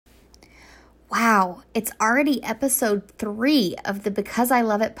Wow, it's already episode 3 of the Because I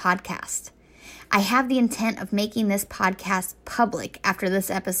Love It podcast. I have the intent of making this podcast public after this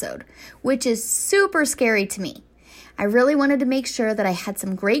episode, which is super scary to me. I really wanted to make sure that I had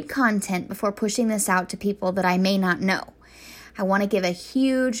some great content before pushing this out to people that I may not know. I want to give a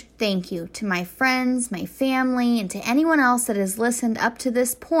huge thank you to my friends, my family, and to anyone else that has listened up to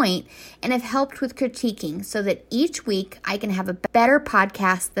this point and have helped with critiquing so that each week I can have a better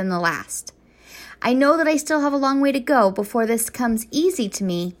podcast than the last. I know that I still have a long way to go before this comes easy to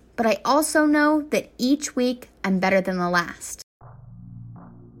me, but I also know that each week I'm better than the last.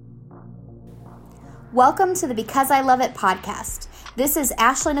 Welcome to the Because I Love It podcast. This is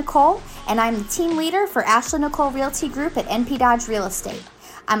Ashley Nicole, and I'm the team leader for Ashley Nicole Realty Group at NP Dodge Real Estate.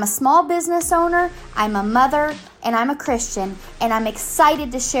 I'm a small business owner, I'm a mother, and I'm a Christian, and I'm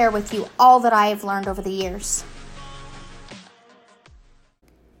excited to share with you all that I have learned over the years.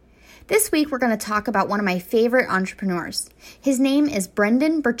 This week, we're going to talk about one of my favorite entrepreneurs. His name is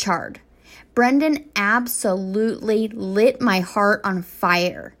Brendon Burchard. Brendon absolutely lit my heart on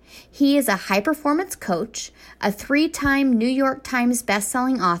fire. He is a high-performance coach, a 3-time New York Times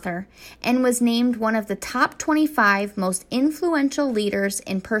bestselling author, and was named one of the top 25 most influential leaders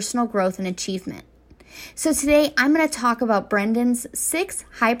in personal growth and achievement. So today, I'm going to talk about Brendon's 6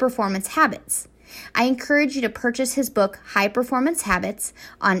 high-performance habits. I encourage you to purchase his book, High Performance Habits,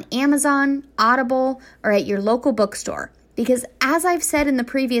 on Amazon, Audible, or at your local bookstore. Because as I've said in the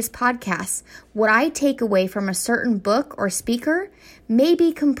previous podcasts, what I take away from a certain book or speaker may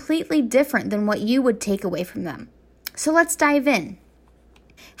be completely different than what you would take away from them. So let's dive in.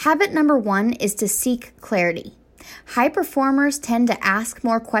 Habit number 1 is to seek clarity. High performers tend to ask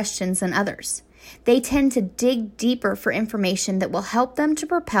more questions than others. They tend to dig deeper for information that will help them to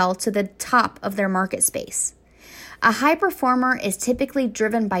propel to the top of their market space. A high performer is typically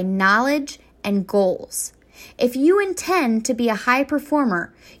driven by knowledge and goals. If you intend to be a high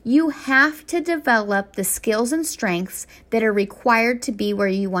performer, you have to develop the skills and strengths that are required to be where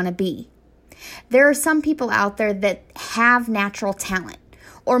you want to be. There are some people out there that have natural talent,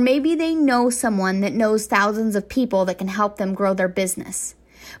 or maybe they know someone that knows thousands of people that can help them grow their business.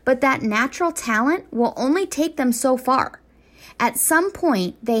 But that natural talent will only take them so far. At some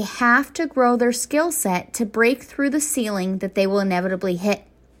point, they have to grow their skill set to break through the ceiling that they will inevitably hit.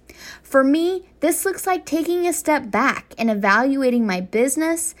 For me, this looks like taking a step back and evaluating my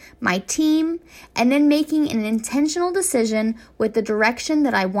business, my team, and then making an intentional decision with the direction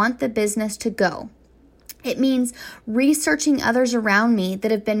that I want the business to go. It means researching others around me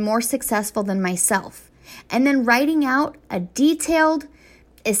that have been more successful than myself, and then writing out a detailed,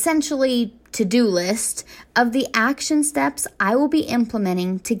 essentially to-do list of the action steps I will be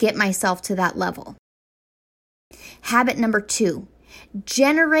implementing to get myself to that level. Habit number 2,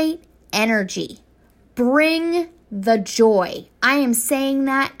 generate energy. Bring the joy. I am saying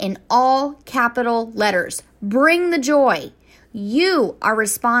that in all capital letters. Bring the joy. You are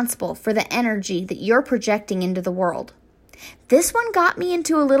responsible for the energy that you're projecting into the world. This one got me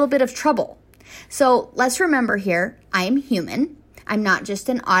into a little bit of trouble. So let's remember here, I am human. I'm not just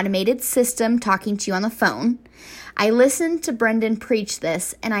an automated system talking to you on the phone. I listened to Brendon preach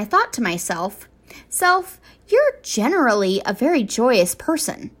this, and I thought to myself, Self, you're generally a very joyous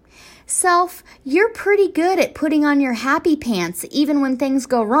person. Self, you're pretty good at putting on your happy pants even when things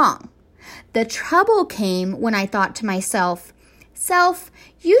go wrong. The trouble came when I thought to myself, Self,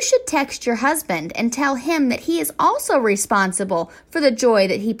 you should text your husband and tell him that he is also responsible for the joy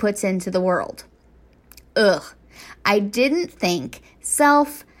that he puts into the world. Ugh. I didn't think,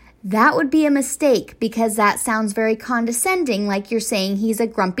 Self, that would be a mistake because that sounds very condescending, like you're saying he's a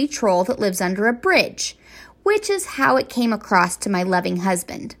grumpy troll that lives under a bridge, which is how it came across to my loving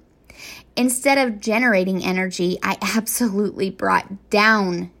husband. Instead of generating energy, I absolutely brought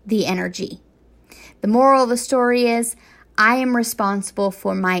down the energy. The moral of the story is, I am responsible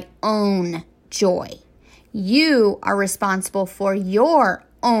for my own joy. You are responsible for your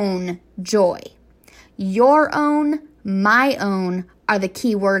own joy. Your own, my own are the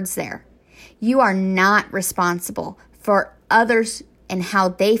key words there. You are not responsible for others and how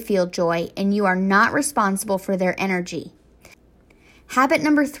they feel joy, and you are not responsible for their energy. Habit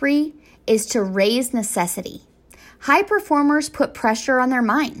number 3 is to raise necessity. High performers put pressure on their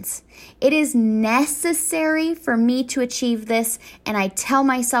minds. It is necessary for me to achieve this, and I tell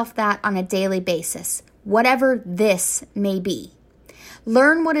myself that on a daily basis, whatever this may be.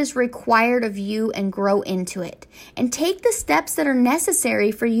 Learn what is required of you and grow into it. And take the steps that are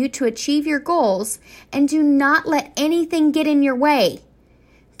necessary for you to achieve your goals, and do not let anything get in your way.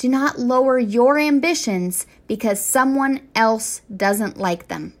 Do not lower your ambitions because someone else doesn't like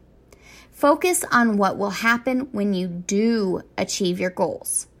them. Focus on what will happen when you do achieve your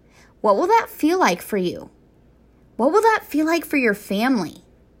goals. What will that feel like for you? What will that feel like for your family?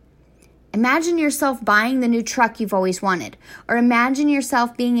 Imagine yourself buying the new truck you've always wanted, or imagine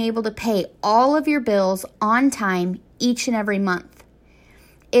yourself being able to pay all of your bills on time each and every month.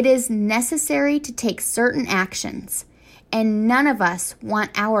 It is necessary to take certain actions, and none of us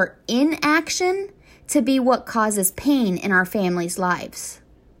want our inaction to be what causes pain in our families' lives.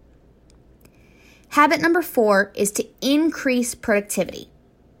 Habit number 4 is to increase productivity.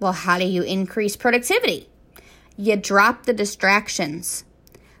 Well, how do you increase productivity? You drop the distractions.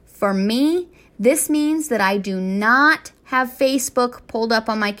 For me, this means that I do not have Facebook pulled up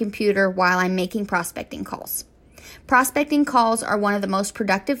on my computer while I'm making prospecting calls. Prospecting calls are one of the most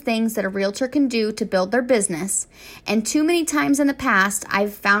productive things that a realtor can do to build their business, and too many times in the past,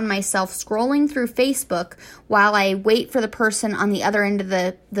 I've found myself scrolling through Facebook while I wait for the person on the other end of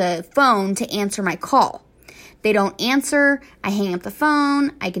the phone to answer my call. They don't answer, I hang up the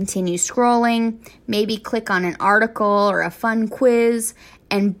phone, I continue scrolling, maybe click on an article or a fun quiz,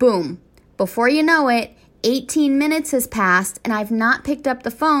 and boom, before you know it, 18 minutes has passed and I've not picked up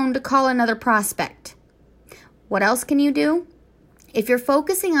the phone to call another prospect. What else can you do? If you're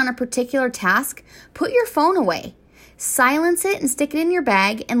focusing on a particular task, put your phone away. Silence it and stick it in your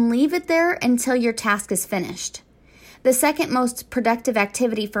bag and leave it there until your task is finished. The second most productive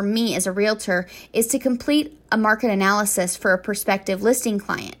activity for me as a realtor is to complete a market analysis for a prospective listing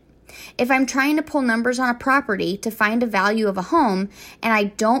client. If I'm trying to pull numbers on a property to find a value of a home and I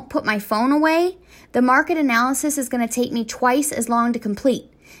don't put my phone away, the market analysis is going to take me twice as long to complete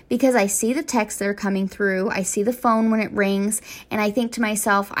because I see the texts that are coming through, I see the phone when it rings, and I think to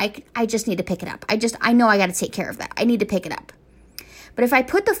myself, I just need to pick it up. I know I got to take care of that. I need to pick it up. But if I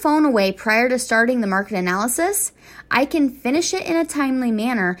put the phone away prior to starting the market analysis, I can finish it in a timely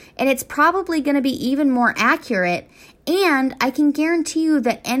manner, and it's probably going to be even more accurate. And I can guarantee you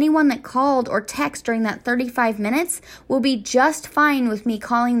that anyone that called or texted during that 35 minutes will be just fine with me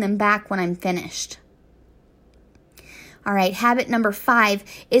calling them back when I'm finished. All right, habit number 5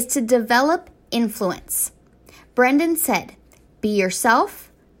 is to develop influence. Brendan said, be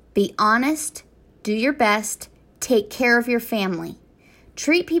yourself, be honest, do your best, take care of your family.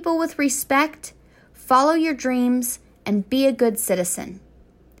 Treat people with respect, follow your dreams, and be a good citizen.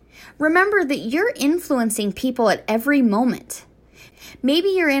 Remember that you're influencing people at every moment. Maybe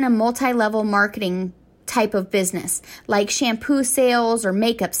you're in a multi-level marketing type of business, like shampoo sales or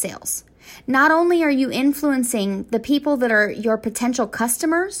makeup sales. Not only are you influencing the people that are your potential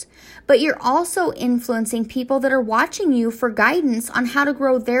customers, but you're also influencing people that are watching you for guidance on how to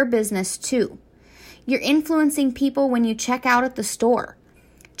grow their business too. You're influencing people when you check out at the store.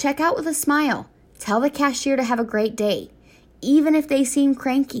 Check out with a smile. Tell the cashier to have a great day, even if they seem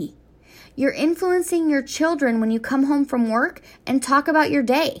cranky. You're influencing your children when you come home from work and talk about your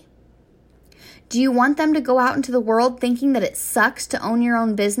day. Do you want them to go out into the world thinking that it sucks to own your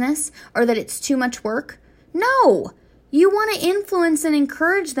own business or that it's too much work? No! You want to influence and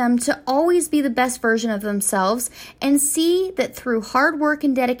encourage them to always be the best version of themselves and see that through hard work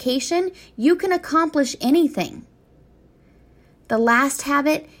and dedication, you can accomplish anything. The last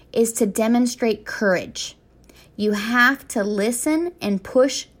habit is to demonstrate courage. You have to listen and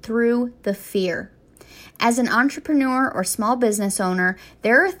push through the fear. As an entrepreneur or small business owner,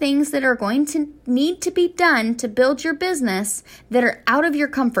 there are things that are going to need to be done to build your business that are out of your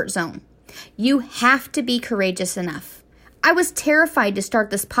comfort zone. You have to be courageous enough. I was terrified to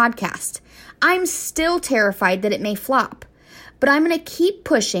start this podcast. I'm still terrified that it may flop. But I'm going to keep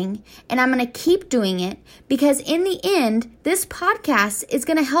pushing and I'm going to keep doing it because in the end, this podcast is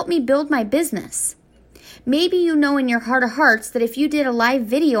going to help me build my business. Maybe you know in your heart of hearts that if you did a live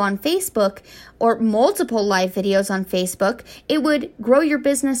video on Facebook or multiple live videos on Facebook, it would grow your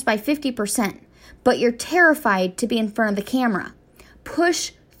business by 50%. But you're terrified to be in front of the camera.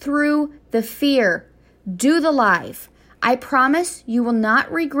 Push through the fear. Do the live. I promise you will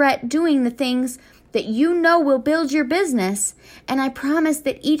not regret doing the things that you know will build your business. And I promise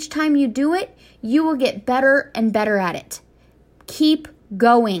that each time you do it, you will get better and better at it. Keep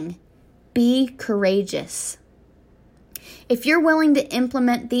going. Be courageous. If you're willing to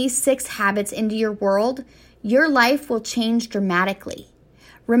implement these 6 habits into your world, your life will change dramatically.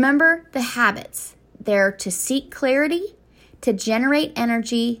 Remember the habits. They're to seek clarity, to generate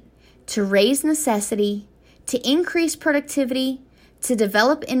energy, to raise necessity, to increase productivity, to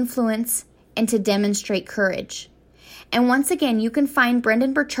develop influence, and to demonstrate courage. And once again, you can find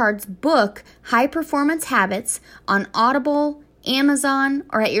Brendon Burchard's book, High Performance Habits, on Audible, Amazon,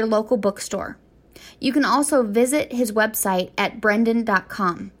 or at your local bookstore. You can also visit his website at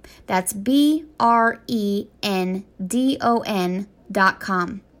brendon.com. That's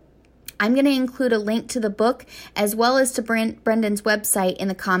BRENDON.com. I'm going to include a link to the book as well as to Brendon's website in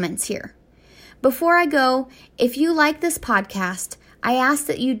the comments here. Before I go, if you like this podcast, I ask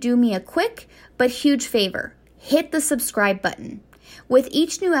that you do me a quick but huge favor. Hit the subscribe button. With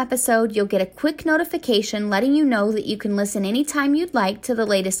each new episode, you'll get a quick notification letting you know that you can listen anytime you'd like to the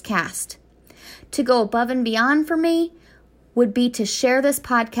latest cast. To go above and beyond for me would be to share this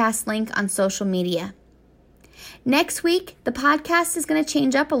podcast link on social media. Next week, the podcast is going to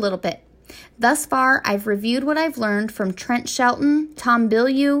change up a little bit. Thus far, I've reviewed what I've learned from Trent Shelton, Tom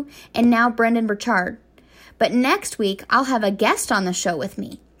Bilyeu, and now Brendon Burchard. But next week, I'll have a guest on the show with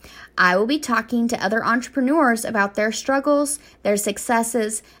me. I will be talking to other entrepreneurs about their struggles, their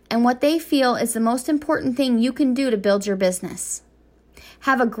successes, and what they feel is the most important thing you can do to build your business.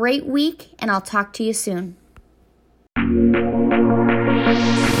 Have a great week, and I'll talk to you soon.